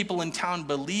many people in town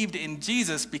believed in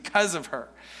Jesus because of her.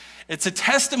 It's a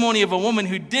testimony of a woman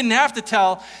who didn't have to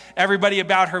tell everybody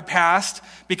about her past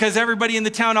because everybody in the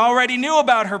town already knew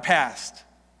about her past.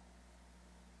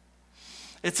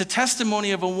 It's a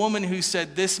testimony of a woman who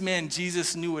said, this man,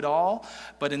 Jesus, knew it all,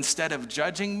 but instead of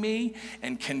judging me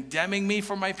and condemning me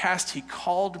for my past, he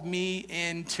called me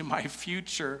into my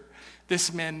future.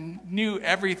 This man knew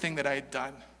everything that I had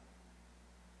done.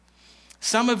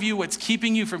 Some of you, what's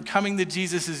keeping you from coming to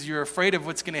Jesus is you're afraid of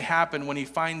what's going to happen when he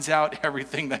finds out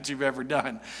everything that you've ever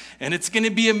done. And it's going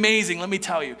to be amazing, let me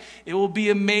tell you. It will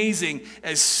be amazing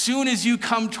as soon as you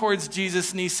come towards Jesus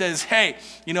and he says, hey,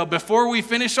 before we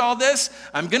finish all this,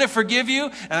 I'm going to forgive you,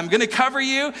 and I'm going to cover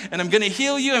you, and I'm going to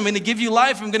heal you, I'm going to give you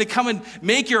life, I'm going to come and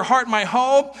make your heart my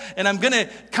home, and I'm going to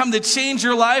come to change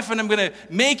your life, and I'm going to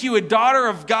make you a daughter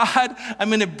of God. I'm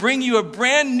going to bring you a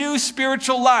brand new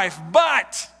spiritual life.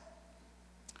 But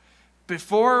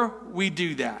before we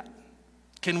do that,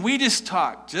 can we just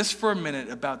talk just for a minute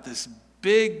about this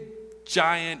big,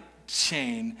 giant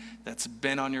chain that's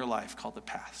been on your life called the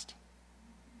past?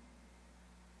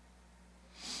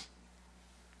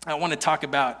 I want to talk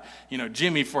about,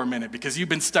 Jimmy for a minute because you've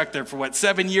been stuck there for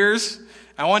 7 years?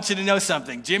 I want you to know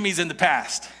something. Jimmy's in the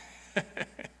past.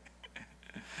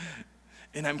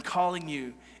 And I'm calling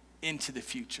you into the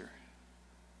future.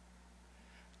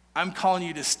 I'm calling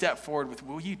you to step forward with,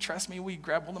 will you trust me? Will you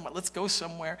grab hold of my, let's go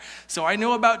somewhere. So I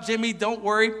know about Jimmy, don't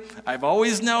worry. I've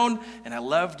always known, and I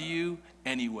loved you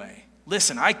anyway.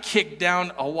 Listen, I kicked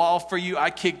down a wall for you. I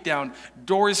kicked down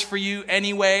doors for you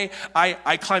anyway.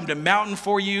 I climbed a mountain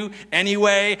for you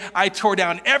anyway. I tore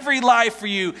down every lie for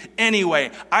you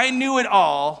anyway. I knew it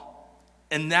all,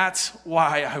 And that's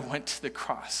why I went to the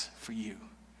cross for you.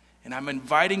 And I'm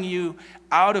inviting you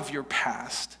out of your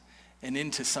past and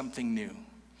into something new.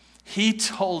 He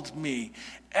told me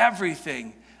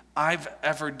everything I've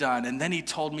ever done. And then he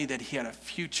told me that he had a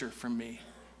future for me.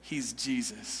 He's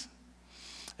Jesus.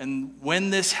 And when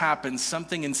this happens,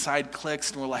 something inside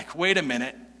clicks and we're like, wait a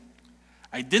minute.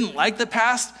 I didn't like the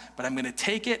past, but I'm going to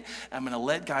take it. I'm going to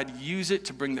let God use it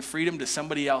to bring the freedom to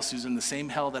somebody else who's in the same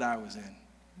hell that I was in.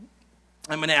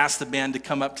 I'm going to ask the band to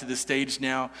come up to the stage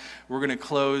now. We're going to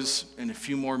close in a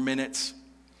few more minutes.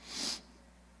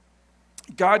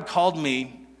 God called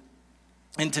me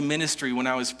into ministry when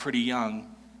I was pretty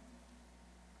young.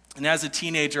 And as a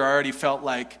teenager, I already felt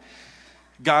like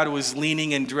God was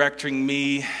leaning and directing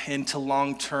me into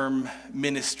long-term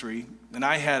ministry. And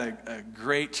I had a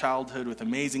great childhood with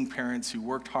amazing parents who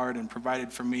worked hard and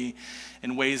provided for me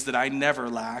in ways that I never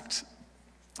lacked.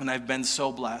 And I've been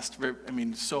so blessed.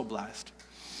 So blessed.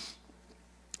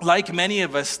 Like many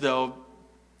of us, though,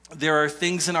 there are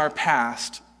things in our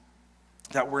past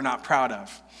that we're not proud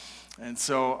of. And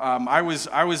so I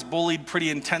was bullied pretty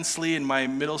intensely in my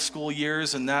middle school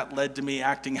years, and that led to me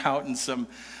acting out in some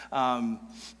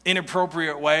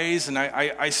inappropriate ways. And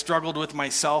I struggled with my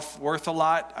self-worth a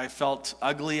lot. I felt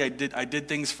ugly. I did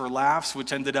things for laughs,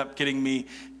 which ended up getting me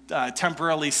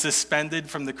temporarily suspended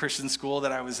from the Christian school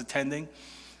that I was attending.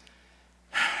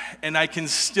 And I can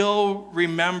still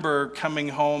remember coming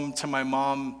home to my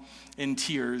mom in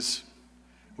tears,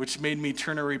 which made me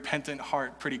turn a repentant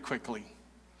heart pretty quickly.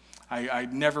 I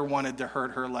never wanted to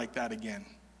hurt her like that again.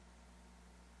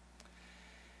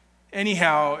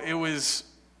 Anyhow, it was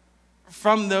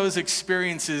from those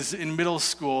experiences in middle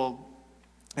school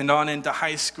and on into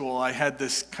high school, I had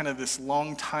this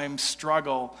long time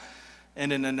struggle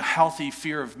and an unhealthy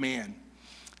fear of man.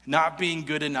 Not being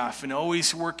good enough and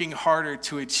always working harder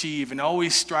to achieve and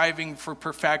always striving for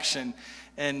perfection.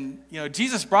 And,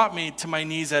 Jesus brought me to my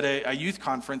knees at a youth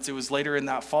conference. It was later in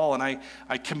that fall, and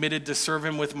I committed to serve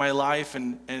him with my life,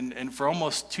 and for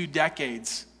almost 2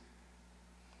 decades,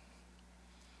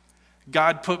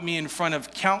 God put me in front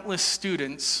of countless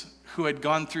students who had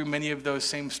gone through many of those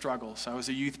same struggles. I was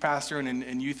a youth pastor and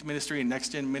in youth ministry and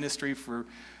next-gen ministry for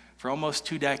almost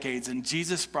 2 decades, and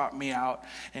Jesus brought me out,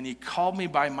 and he called me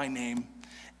by my name,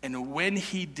 and when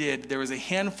he did, there was a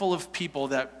handful of people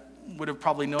that would have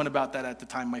probably known about that at the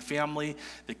time, my family,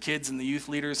 the kids and the youth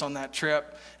leaders on that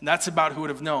trip, and that's about who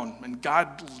would have known. And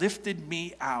God lifted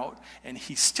me out, and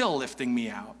he's still lifting me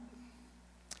out.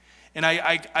 And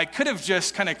I could have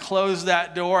just kind of closed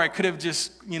that door. I could have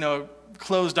just,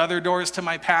 closed other doors to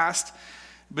my past.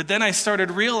 But then I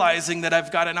started realizing that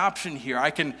I've got an option here. I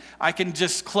can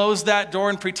just close that door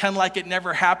and pretend like it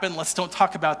never happened. Let's don't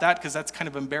talk about that because that's kind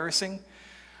of embarrassing.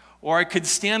 Or I could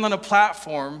stand on a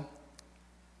platform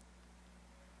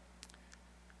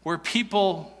where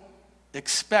people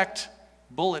expect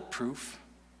bulletproof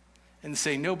and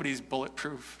say nobody's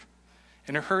bulletproof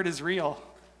and hurt is real.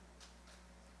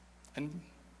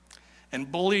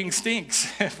 And bullying stinks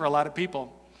for a lot of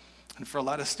people and for a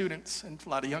lot of students and for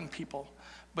a lot of young people.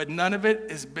 But none of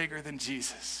it is bigger than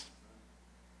Jesus.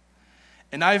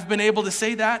 And I've been able to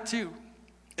say that too.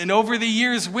 And over the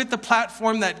years, with the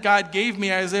platform that God gave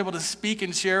me, I was able to speak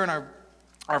and share in our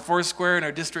Foursquare and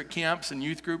our district camps and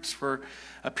youth groups for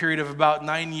a period of about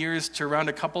 9 years to around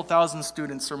a couple thousand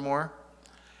students or more.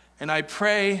 And I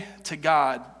pray to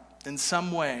God in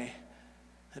some way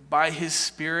that by his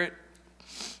Spirit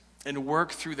and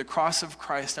work through the cross of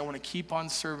Christ, I want to keep on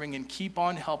serving and keep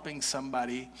on helping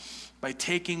somebody by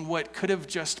taking what could have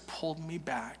just pulled me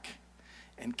back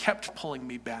and kept pulling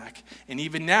me back, and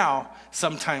even now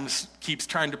sometimes keeps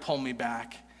trying to pull me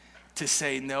back, to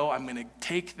say, no, I'm going to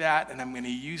take that and I'm going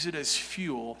to use it as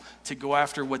fuel to go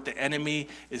after what the enemy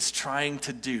is trying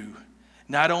to do,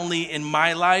 not only in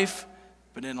my life,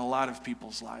 but in a lot of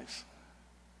people's lives.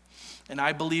 And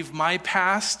I believe my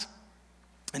past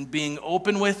and being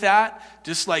open with that,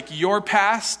 just like your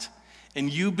past,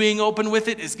 and you being open with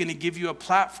it is going to give you a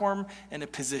platform and a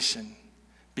position.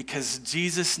 Because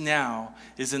Jesus now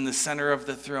is in the center of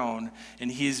the throne, and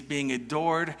he is being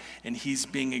adored and he's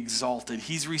being exalted.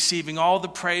 He's receiving all the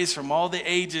praise from all the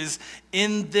ages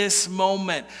in this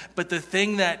moment. But the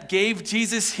thing that gave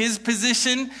Jesus his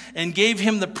position and gave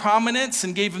him the prominence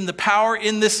and gave him the power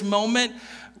in this moment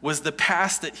was the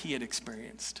past that he had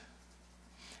experienced.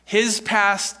 His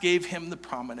past gave him the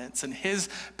prominence, and his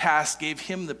past gave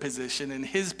him the position, and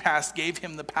his past gave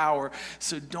him the power.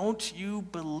 So don't you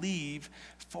believe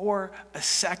for a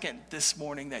second this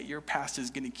morning that your past is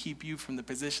going to keep you from the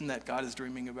position that God is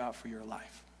dreaming about for your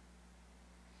life.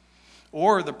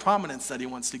 or the prominence that he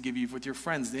wants to give you with your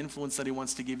friends, the influence that he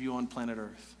wants to give you on planet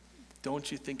Earth.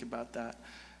 Don't you think about that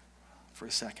for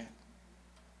a second.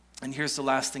 And here's the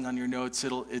last thing on your notes.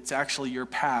 It's actually your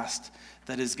past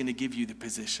that is going to give you the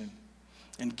position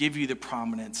and give you the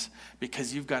prominence,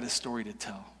 because you've got a story to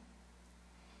tell.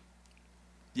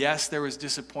 Yes, there was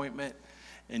disappointment,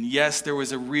 and yes, there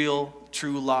was a real,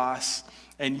 true loss,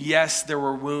 and yes, there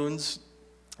were wounds,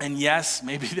 and yes,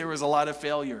 maybe there was a lot of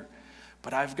failure,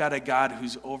 but I've got a God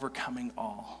who's overcoming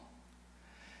all,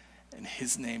 and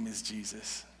his name is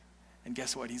Jesus. And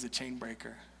guess what? He's a chain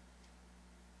breaker.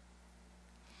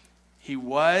 He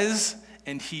was,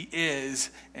 and he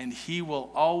is, and he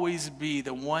will always be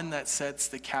the one that sets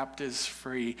the captives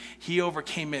free. He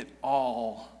overcame it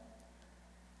all,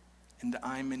 and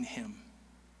I'm in him.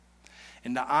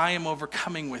 And I am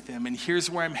overcoming with him. And here's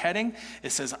where I'm heading.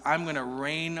 It says, I'm going to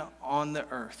reign on the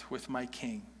earth with my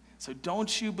king. So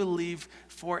don't you believe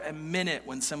for a minute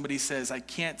when somebody says, I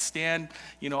can't stand,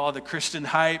 all the Christian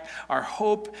hype. Our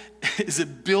hope is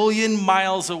 1 billion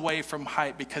miles away from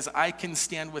hype, because I can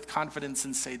stand with confidence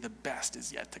and say the best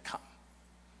is yet to come.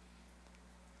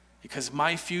 Because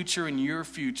my future and your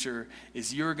future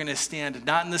is you're going to stand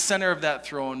not in the center of that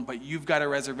throne, but you've got a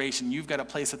reservation. You've got a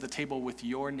place at the table with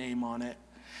your name on it.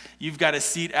 You've got a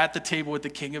seat at the table with the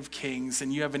King of Kings,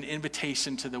 and you have an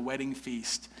invitation to the wedding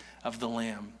feast of the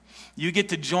Lamb. You get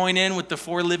to join in with the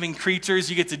 4 living creatures.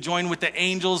 You get to join with the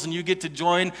angels, and you get to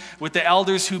join with the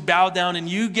elders who bow down, and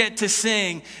you get to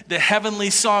sing the heavenly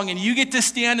song, and you get to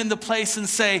stand in the place and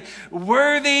say,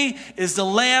 worthy is the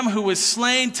Lamb who was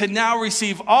slain to now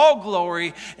receive all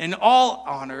glory and all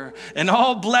honor and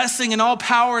all blessing and all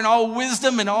power and all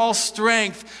wisdom and all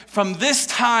strength from this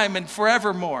time and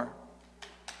forevermore.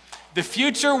 The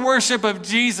future worship of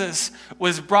Jesus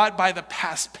was brought by the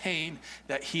past pain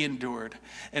that he endured.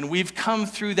 And we've come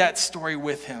through that story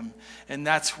with him. And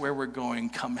that's where we're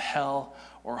going. Come hell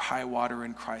or high water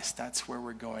in Christ. That's where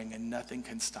we're going, and nothing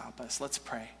can stop us. Let's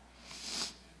pray.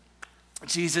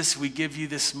 Jesus, we give you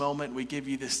this moment. We give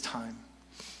you this time.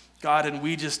 God, and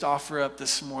we just offer up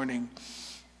this morning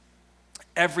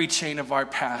every chain of our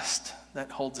past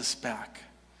that holds us back.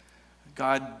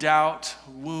 God, doubt,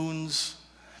 wounds,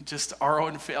 just our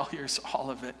own failures, all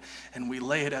of it, and we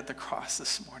lay it at the cross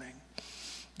this morning.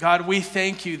 God, we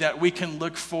thank you that we can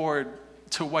look forward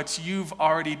to what you've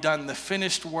already done, the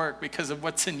finished work, because of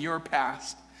what's in your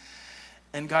past.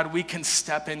 And God, we can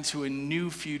step into a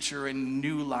new future and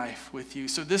new life with you.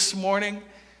 So this morning,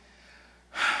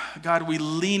 God, we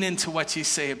lean into what you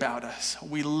say about us.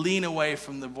 We lean away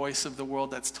from the voice of the world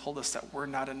that's told us that we're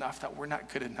not enough, that we're not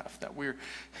good enough, that we're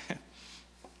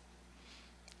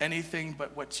anything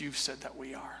but what you've said that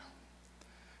we are.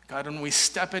 God, when we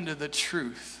step into the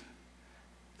truth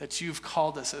that you've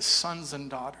called us as sons and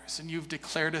daughters, and you've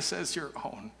declared us as your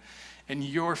own, and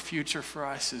your future for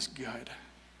us is good,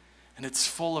 and it's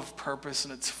full of purpose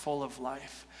and it's full of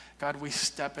life. God, we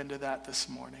step into that this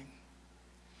morning.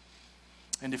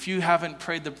 And if you haven't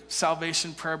prayed the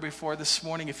salvation prayer before this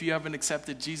morning, if you haven't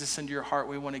accepted Jesus into your heart,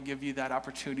 we want to give you that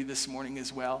opportunity this morning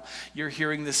as well. You're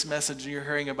hearing this message, and you're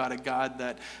hearing about a God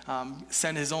that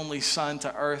sent his only son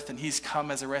to earth, and he's come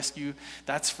as a rescue.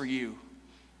 That's for you.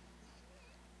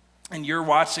 And you're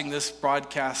watching this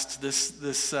broadcast,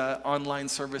 this online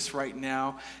service right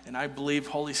now, and I believe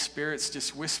Holy Spirit's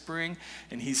just whispering,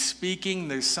 and he's speaking.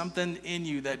 There's something in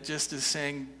you that just is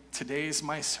saying, today's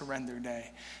my surrender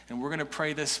day. And we're going to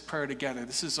pray this prayer together.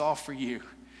 This is all for you.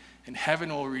 And heaven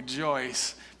will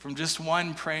rejoice from just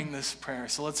one praying this prayer.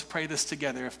 So let's pray this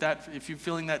together. If you're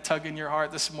feeling that tug in your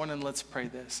heart this morning, let's pray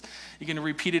this. You're going to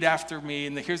repeat it after me.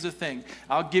 And here's the thing.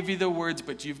 I'll give you the words,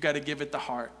 but you've got to give it the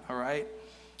heart. All right?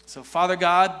 So Father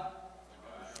God,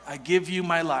 I give you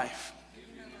my life.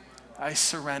 I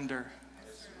surrender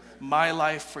my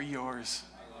life for yours.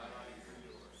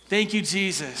 Thank you,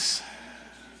 Jesus,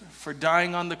 for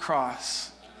dying on the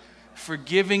cross, for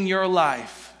giving your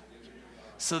life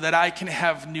so that I can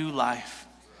have new life.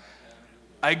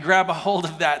 I grab a hold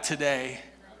of that today,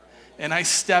 and I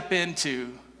step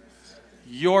into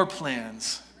your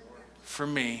plans for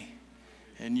me.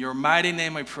 In your mighty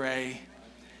name I pray,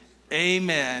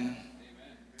 amen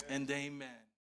and amen.